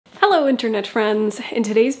Hello internet friends! In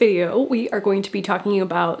today's video, we are going to be talking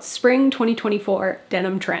about spring 2024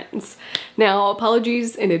 denim trends. Now,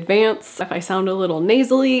 apologies in advance if I sound a little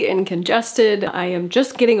nasally and congested. I am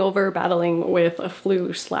just getting over battling with a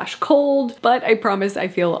flu/cold, but I promise I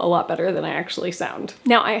feel a lot better than I actually sound.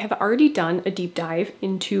 Now, I have already done a deep dive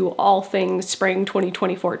into all things spring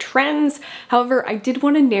 2024 trends. However, I did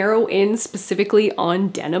want to narrow in specifically on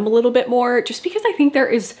denim a little bit more, just because I think there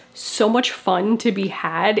is so much fun to be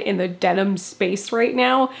had in the denim space right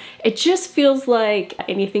now. It just feels like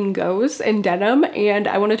anything goes in denim, and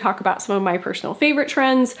I want to talk about some of my personal favorite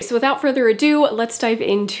trends. So without further ado, let's dive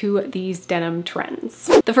into these denim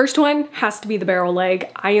trends. The first one has to be the barrel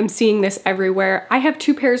leg. I am seeing this everywhere. I have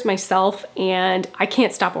two pairs myself and I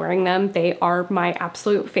can't stop wearing them. They are my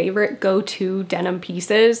absolute favorite go-to denim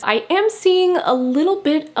pieces. I am seeing a little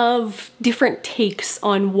bit of different takes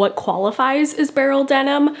on what qualifies as barrel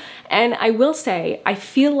denim. And I will say, I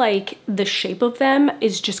feel like the shape of them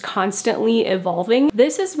is just constantly evolving.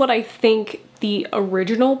 This is what I think the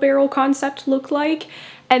original barrel concept looked like.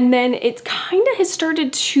 And then it kind of has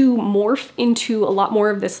started to morph into a lot more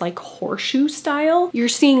of this like horseshoe style. You're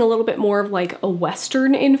seeing a little bit more of like a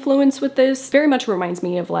Western influence with this. Very much reminds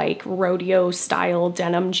me of like rodeo style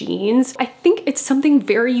denim jeans. I think it's something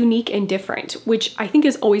very unique and different, which I think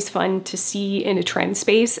is always fun to see in a trend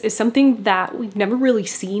space, is something that we've never really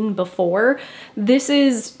seen before. This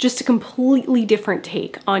is just a completely different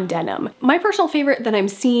take on denim. My personal favorite that I'm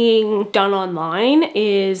seeing done online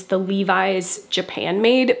is the Levi's Japan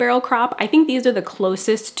made barrel crop. I think these are the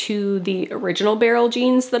closest to the original barrel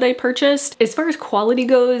jeans that I purchased. As far as quality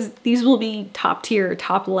goes, these will be top tier,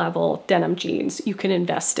 top level denim jeans you can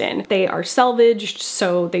invest in. They are selvaged,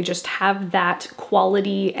 so they just have that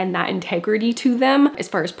quality and that integrity to them. As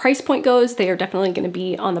far as price point goes, they are definitely going to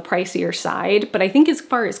be on the pricier side, but I think as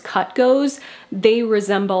far as cut goes, they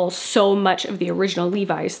resemble so much of the original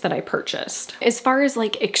Levi's that I purchased. As far as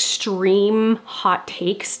like extreme hot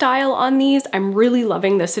take style on these, I'm really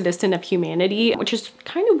loving the Citizen of Humanity, which is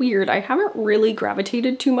kind of weird. I haven't really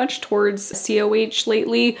gravitated too much towards COH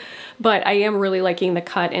lately, but I am really liking the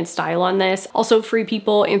cut and style on this. Also, Free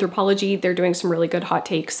People Anthropology, they're doing some really good hot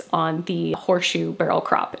takes on the horseshoe barrel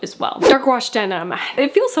crop as well. Dark wash denim.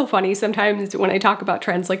 It feels so funny sometimes when I talk about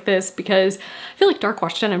trends like this, because I feel like dark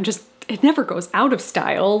wash denim just, it never goes out of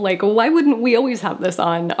style. Like, why wouldn't we always have this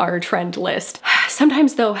on our trend list?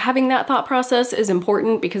 Sometimes though, having that thought process is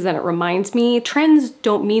important, because then it reminds me trends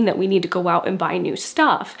don't mean that we need to go out and buy new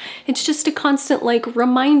stuff. It's just a constant like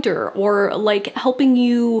reminder, or like helping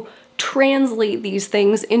you translate these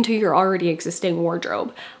things into your already existing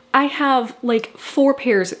wardrobe. I have like 4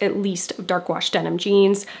 pairs at least of dark wash denim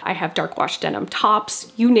jeans. I have dark wash denim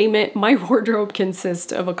tops, you name it. My wardrobe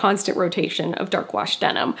consists of a constant rotation of dark wash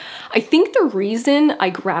denim. I think the reason I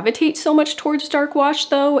gravitate so much towards dark wash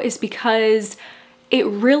though is because it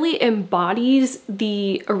really embodies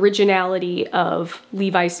the originality of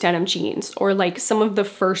Levi's denim jeans, or like some of the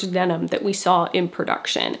first denim that we saw in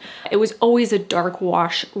production. It was always a dark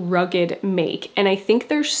wash, rugged make. And I think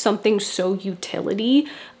there's something so utility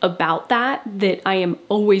about that I am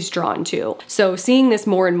always drawn to. So seeing this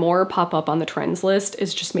more and more pop up on the trends list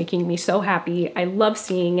is just making me so happy. I love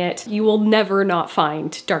seeing it. You will never not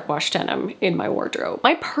find dark wash denim in my wardrobe.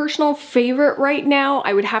 My personal favorite right now,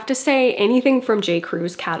 I would have to say anything from J.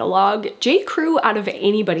 Crew's catalog. J. Crew, out of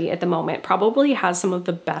anybody at the moment, probably has some of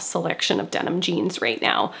the best selection of denim jeans right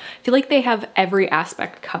now. I feel like they have every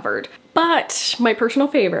aspect covered. But my personal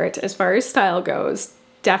favorite, as far as style goes,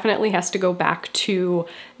 definitely has to go back to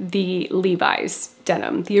the Levi's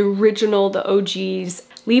denim, the original, the OGs.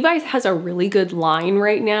 Levi's has a really good line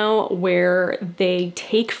right now where they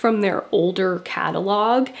take from their older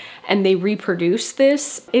catalog and they reproduce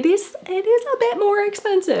this. It is a bit more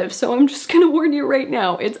expensive, so I'm just gonna warn you right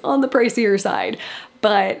now, it's on the pricier side.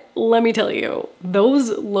 But let me tell you, those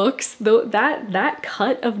looks, that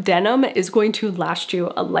cut of denim is going to last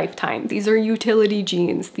you a lifetime. These are utility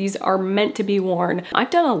jeans. These are meant to be worn. I've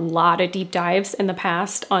done a lot of deep dives in the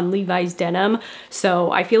past on Levi's denim,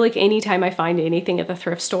 so I feel like anytime I find anything at the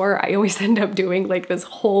thrift store, I always end up doing like this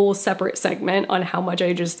whole separate segment on how much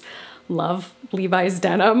I just love Levi's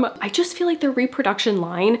denim. I just feel like their reproduction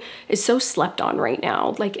line is so slept on right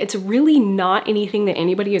now. Like, it's really not anything that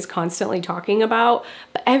anybody is constantly talking about,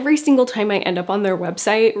 but every single time I end up on their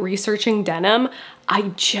website researching denim,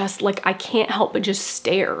 I just like, I can't help but just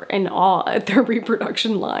stare in awe at their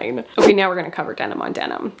reproduction line. Okay, now we're gonna cover denim on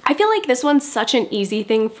denim. I feel like this one's such an easy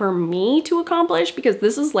thing for me to accomplish because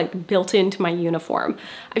this is like built into my uniform.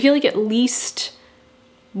 I feel like at least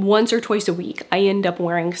once or twice a week, I end up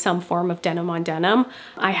wearing some form of denim on denim.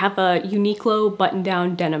 I have a Uniqlo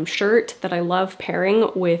button-down denim shirt that I love pairing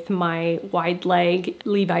with my wide leg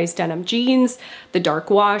Levi's denim jeans. The dark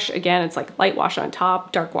wash, again, it's like light wash on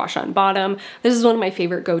top, dark wash on bottom. This is one of my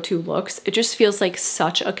favorite go-to looks. It just feels like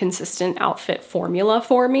such a consistent outfit formula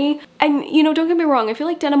for me. And you know, don't get me wrong, I feel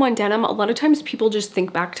like denim on denim, a lot of times people just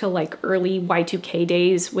think back to like early Y2K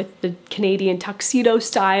days with the Canadian tuxedo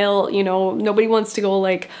style. You know, nobody wants to go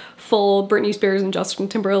like full Britney Spears and Justin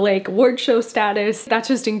Timberlake award show status. That's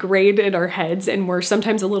just ingrained in our heads, and we're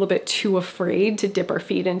sometimes a little bit too afraid to dip our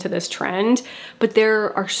feet into this trend. But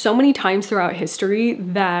there are so many times throughout history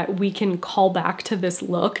that we can call back to this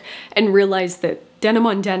look and realize that denim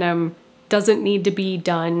on denim doesn't need to be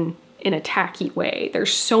done in a tacky way.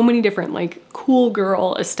 There's so many different like cool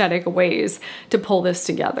girl aesthetic ways to pull this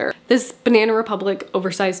together. This Banana Republic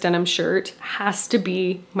oversized denim shirt has to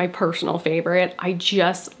be my personal favorite. I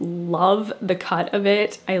just love the cut of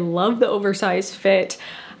it. I love the oversized fit.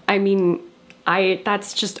 I mean,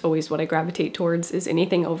 that's just always what I gravitate towards, is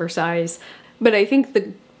anything oversized. But I think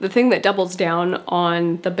the thing that doubles down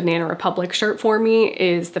on the Banana Republic shirt for me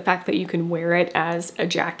is the fact that you can wear it as a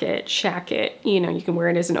jacket, shacket, you know, you can wear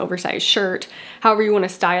it as an oversized shirt. However you want to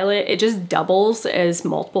style it, it just doubles as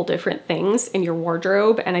multiple different things in your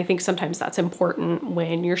wardrobe. And I think sometimes that's important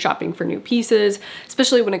when you're shopping for new pieces,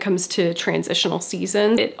 especially when it comes to transitional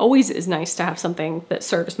seasons. It always is nice to have something that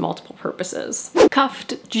serves multiple purposes.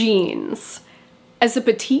 Cuffed jeans. As a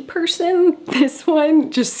petite person, this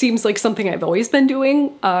one just seems like something I've always been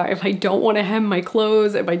doing. If I don't want to hem my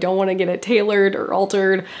clothes, if I don't want to get it tailored or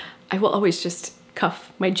altered, I will always just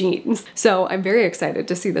cuff my jeans. So I'm very excited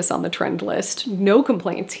to see this on the trend list. No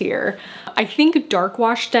complaints here. I think dark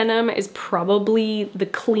wash denim is probably the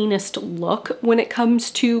cleanest look when it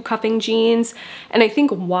comes to cuffing jeans. And I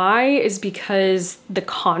think why is because the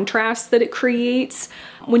contrast that it creates.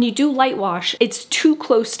 When you do light wash, it's too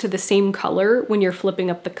close to the same color when you're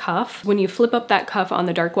flipping up the cuff. When you flip up that cuff on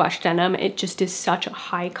the dark wash denim, it just is such a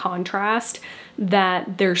high contrast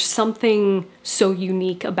that there's something so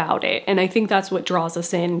unique about it. And I think that's what draws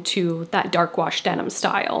us into that dark wash denim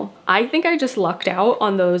style. I think I just lucked out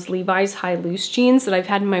on those Levi's high loose jeans that I've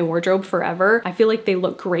had in my wardrobe forever. I feel like they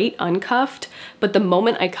look great uncuffed, but the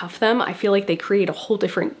moment I cuff them, I feel like they create a whole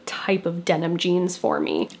different type of denim jeans for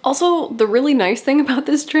me. Also, the really nice thing about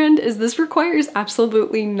this trend is this requires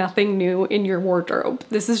absolutely nothing new in your wardrobe.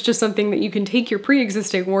 This is just something that you can take your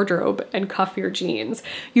pre-existing wardrobe and cuff your jeans.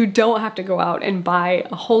 You don't have to go out and buy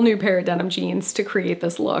a whole new pair of denim jeans to create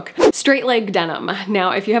this look. Straight leg denim.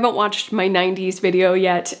 Now, if you haven't watched my 90s video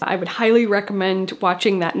yet, I would highly recommend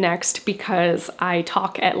watching that next because I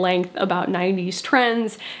talk at length about 90s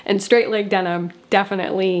trends, and straight leg denim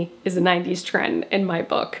definitely is a 90s trend in my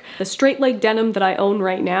book. The straight leg denim that I own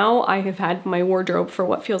right now, I have had in my wardrobe for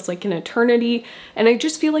what feels like an eternity, and I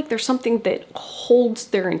just feel like there's something that holds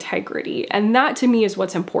their integrity, and that to me is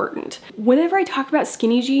what's important. Whenever I talk about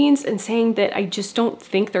skinny jeans and saying that I just don't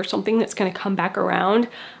think there's something that's gonna come back around,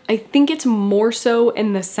 I think it's more so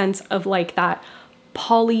in the sense of like that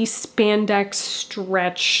poly spandex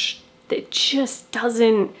stretch that just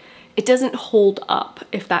doesn't hold up,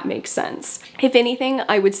 if that makes sense. If anything,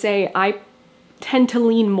 I would say I tend to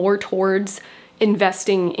lean more towards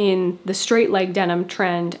investing in the straight leg denim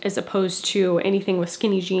trend as opposed to anything with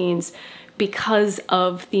skinny jeans because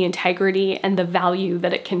of the integrity and the value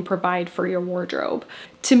that it can provide for your wardrobe.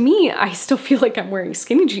 To me, I still feel like I'm wearing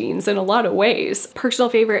skinny jeans in a lot of ways. Personal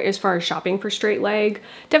favorite as far as shopping for straight leg,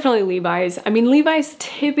 definitely Levi's. I mean, Levi's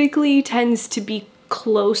typically tends to be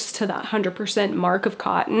close to that 100% mark of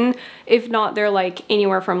cotton. If not, they're like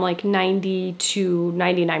anywhere from like 90 to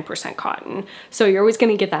 99% cotton. So you're always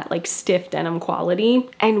gonna get that like stiff denim quality.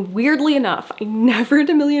 And weirdly enough, I never in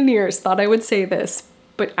a million years thought I would say this,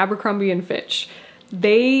 but Abercrombie & Fitch,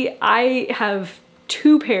 I have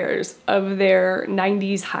 2 pairs of their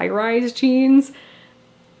 90s high-rise jeans,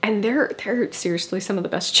 and they're seriously some of the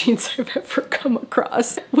best jeans I've ever come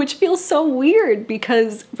across, which feels so weird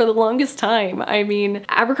because for the longest time, I mean,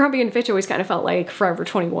 Abercrombie & Fitch always kind of felt like Forever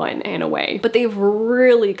 21 in a way, but they've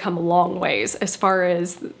really come a long ways as far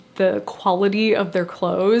as the quality of their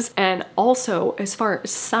clothes, and also as far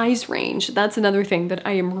as size range. That's another thing that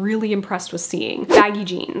I am really impressed with seeing. Baggy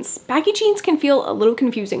jeans. Baggy jeans can feel a little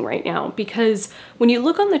confusing right now because when you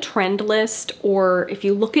look on the trend list, or if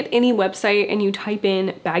you look at any website and you type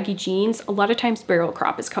in baggy jeans, a lot of times barrel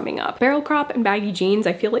crop is coming up. Barrel crop and baggy jeans,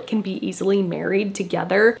 I feel like can be easily married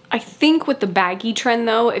together. I think with the baggy trend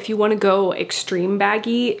though, if you want to go extreme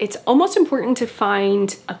baggy, it's almost important to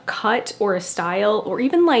find a cut or a style or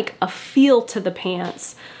even like a feel to the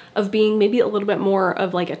pants of being maybe a little bit more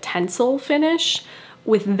of like a tencel finish.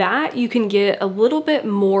 With that, you can get a little bit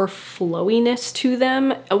more flowiness to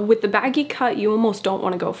them. With the baggy cut, you almost don't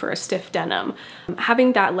want to go for a stiff denim.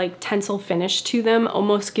 Having that like tencel finish to them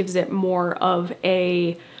almost gives it more of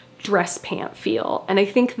a dress pant feel. And I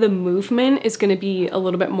think the movement is going to be a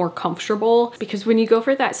little bit more comfortable, because when you go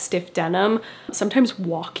for that stiff denim, sometimes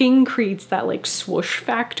walking creates that like swoosh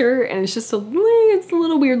factor, and it's just it's a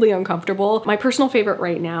little weirdly uncomfortable. My personal favorite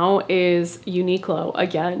right now is Uniqlo.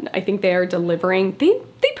 Again, I think they are delivering. They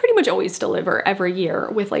pretty much always deliver every year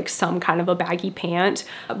with like some kind of a baggy pant,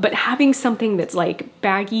 but having something that's like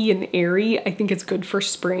baggy and airy, I think it's good for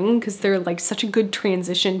spring, because they're like such a good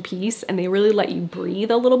transition piece and they really let you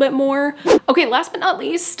breathe a little bit more. Okay, last but not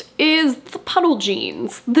least is the puddle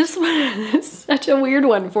jeans. This one is such a weird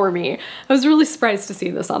one for me. I was really surprised to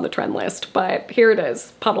see this on the trend list, but here it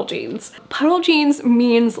is, puddle jeans. Puddle jeans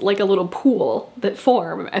means like a little pool that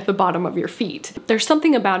form at the bottom of your feet. There's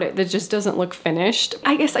something about it that just doesn't look finished.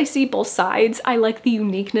 I guess I see both sides. I like the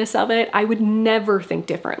uniqueness of it. I would never think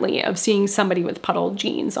differently of seeing somebody with puddle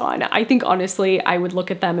jeans on. I think honestly, I would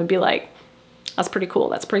look at them and be like, that's pretty cool,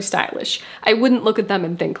 that's pretty stylish. I wouldn't look at them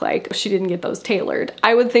and think like, she didn't get those tailored.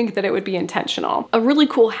 I would think that it would be intentional. A really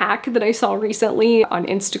cool hack that I saw recently on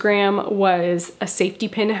Instagram was a safety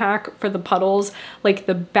pin hack for the puddles, like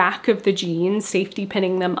the back of the jeans, safety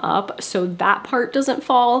pinning them up so that part doesn't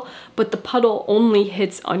fall, but the puddle only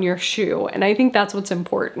hits on your shoe. And I think that's what's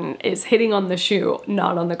important, is hitting on the shoe,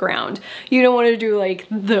 not on the ground. You don't want to do like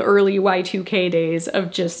the early Y2K days of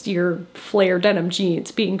just your flare denim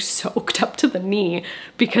jeans being soaked up to the knee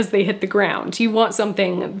because they hit the ground. You want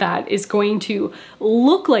something that is going to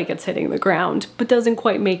look like it's hitting the ground but doesn't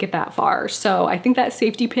quite make it that far. So I think that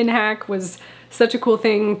safety pin hack was such a cool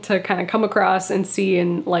thing to kind of come across and see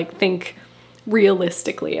and like think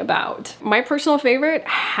realistically about. My personal favorite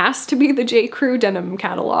has to be the J. Crew denim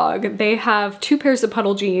catalog. They have 2 pairs of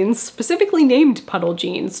puddle jeans, specifically named puddle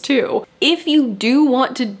jeans too. If you do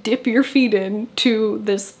want to dip your feet into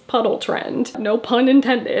this puddle trend, no pun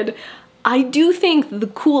intended, I do think the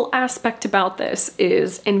cool aspect about this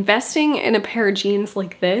is investing in a pair of jeans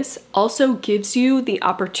like this also gives you the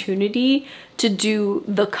opportunity to do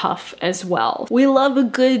the cuff as well. We love a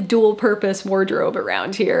good dual purpose wardrobe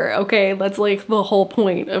around here, okay? That's like the whole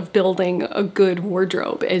point of building a good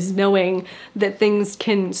wardrobe, is knowing that things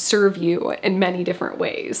can serve you in many different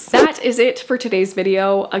ways. That is it for today's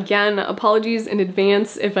video. Again, apologies in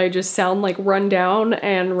advance if I just sound like run down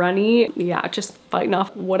and runny. Yeah, just fighting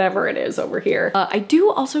off whatever it is over here. I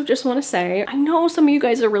do also just want to say, I know some of you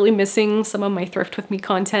guys are really missing some of my thrift with me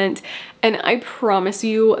content, and I promise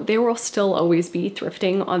you there will still always be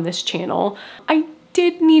thrifting on this channel. I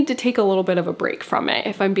did need to take a little bit of a break from it,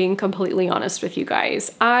 if I'm being completely honest with you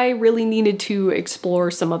guys. I really needed to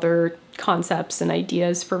explore some other concepts and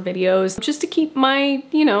ideas for videos just to keep my,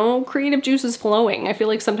 you know, creative juices flowing. I feel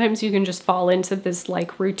like sometimes you can just fall into this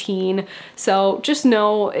like routine. So just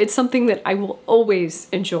know it's something that I will always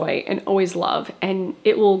enjoy and always love, and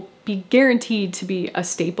it will be guaranteed to be a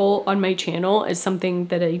staple on my channel as something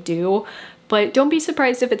that I do. But don't be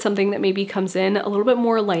surprised if it's something that maybe comes in a little bit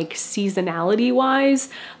more like seasonality wise,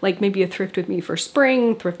 like maybe a thrift with me for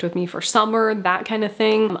spring, thrift with me for summer, that kind of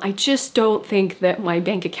thing. I just don't think that my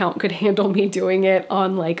bank account could handle me doing it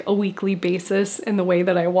on like a weekly basis in the way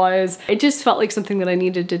that I was. It just felt like something that I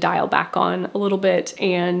needed to dial back on a little bit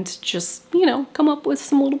and just, you know, come up with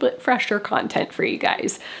some little bit fresher content for you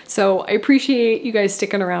guys. So I appreciate you guys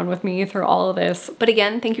sticking around with me through all of this. But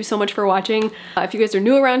again, thank you so much for watching. If you guys are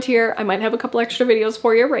new around here, I might have a couple extra videos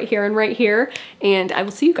for you right here and right here, and I will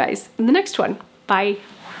see you guys in the next one. Bye.